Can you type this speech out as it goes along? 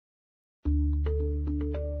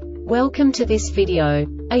Welcome to this video.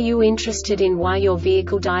 Are you interested in why your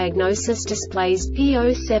vehicle diagnosis displays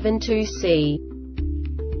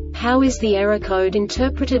P072C? How is the error code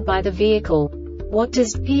interpreted by the vehicle? What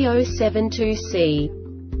does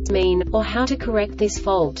P072C mean, or how to correct this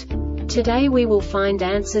fault? Today we will find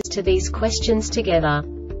answers to these questions together.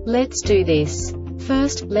 Let's do this.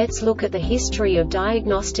 First, let's look at the history of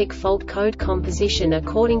diagnostic fault code composition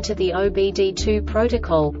according to the OBD2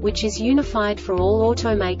 protocol, which is unified for all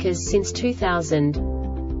automakers since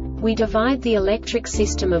 2000. We divide the electric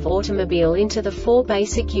system of automobile into the four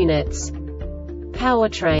basic units: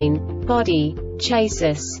 powertrain, body,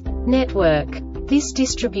 chassis, network. This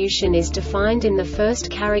distribution is defined in the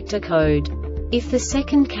first character code. If the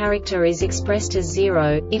second character is expressed as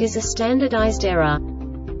 0, it is a standardized error.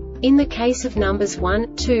 In the case of numbers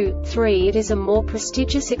 1, 2, 3, it is a more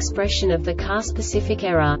prestigious expression of the car-specific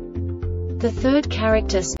error. The third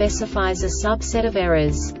character specifies a subset of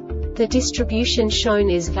errors. The distribution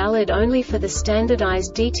shown is valid only for the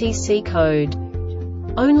standardized DTC code.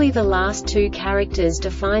 Only the last two characters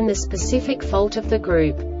define the specific fault of the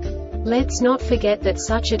group. Let's not forget that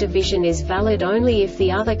such a division is valid only if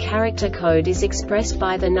the other character code is expressed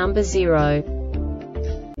by the number 0.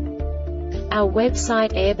 Our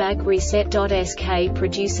website airbagreset.sk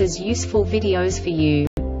produces useful videos for you.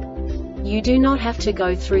 You do not have to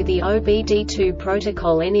go through the OBD2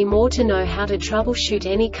 protocol anymore to know how to troubleshoot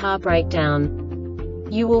any car breakdown.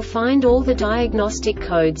 You will find all the diagnostic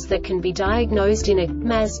codes that can be diagnosed in a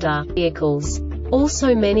Mazda vehicles.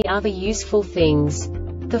 Also many other useful things.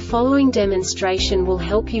 The following demonstration will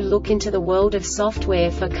help you look into the world of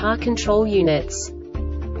software for car control units.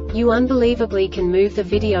 You unbelievably can move the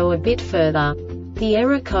video a bit further. The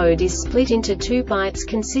error code is split into 2 bytes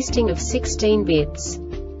consisting of 16 bits.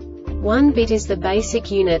 1 bit is the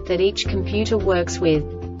basic unit that each computer works with.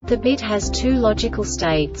 The bit has 2 logical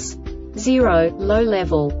states: 0, low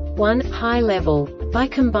level, 1, high level. By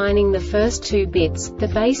combining the first 2 bits, the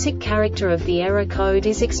basic character of the error code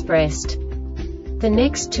is expressed. The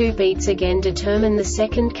next 2 beats again determine the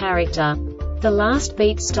second character. The last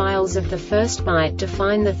beat styles of the first byte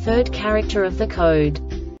define the third character of the code.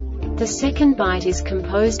 The second byte is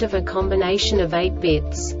composed of a combination of 8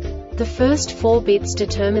 bits. The first 4 bits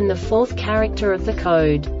determine the fourth character of the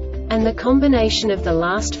code. And the combination of the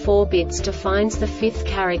last 4 bits defines the fifth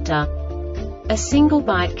character. A single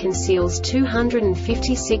byte conceals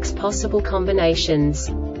 256 possible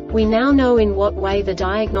combinations. We now know in what way the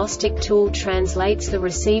diagnostic tool translates the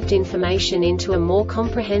received information into a more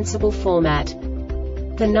comprehensible format.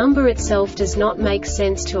 The number itself does not make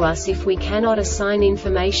sense to us if we cannot assign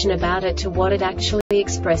information about it to what it actually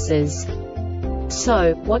expresses.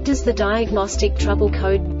 So, what does the Diagnostic Trouble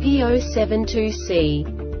Code P072C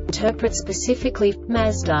interpret specifically for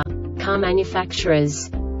Mazda car manufacturers?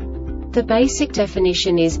 The basic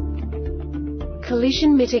definition is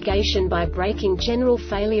collision mitigation by breaking general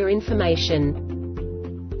failure information.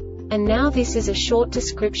 And now this is a short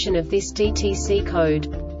description of this DTC code.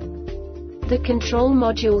 The control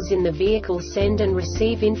modules in the vehicle send and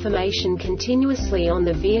receive information continuously on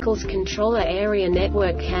the vehicle's controller area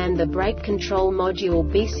network CAN. The brake control module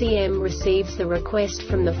BCM receives the request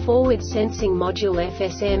from the forward sensing module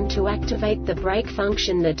FSM to activate the brake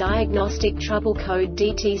function. The diagnostic trouble code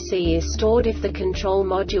DTC is stored if the control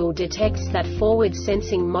module detects that forward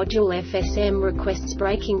sensing module FSM requests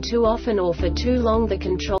braking too often or for too long. The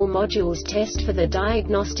control module's test for the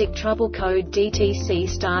diagnostic trouble code DTC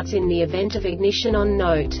starts in the event of ignition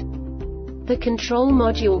on.Note. The control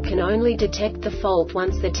module can only detect the fault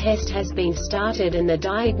once the test has been started, and the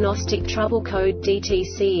diagnostic trouble code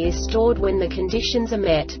DTC is stored when the conditions are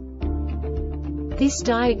met. This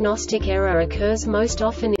diagnostic error occurs most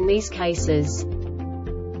often in these cases: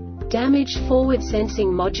 damaged forward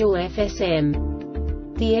sensing module FSM.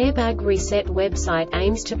 The Airbag Reset website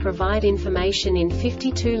aims to provide information in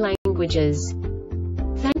 52 languages.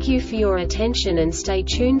 Thank you for your attention and stay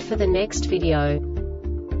tuned for the next video.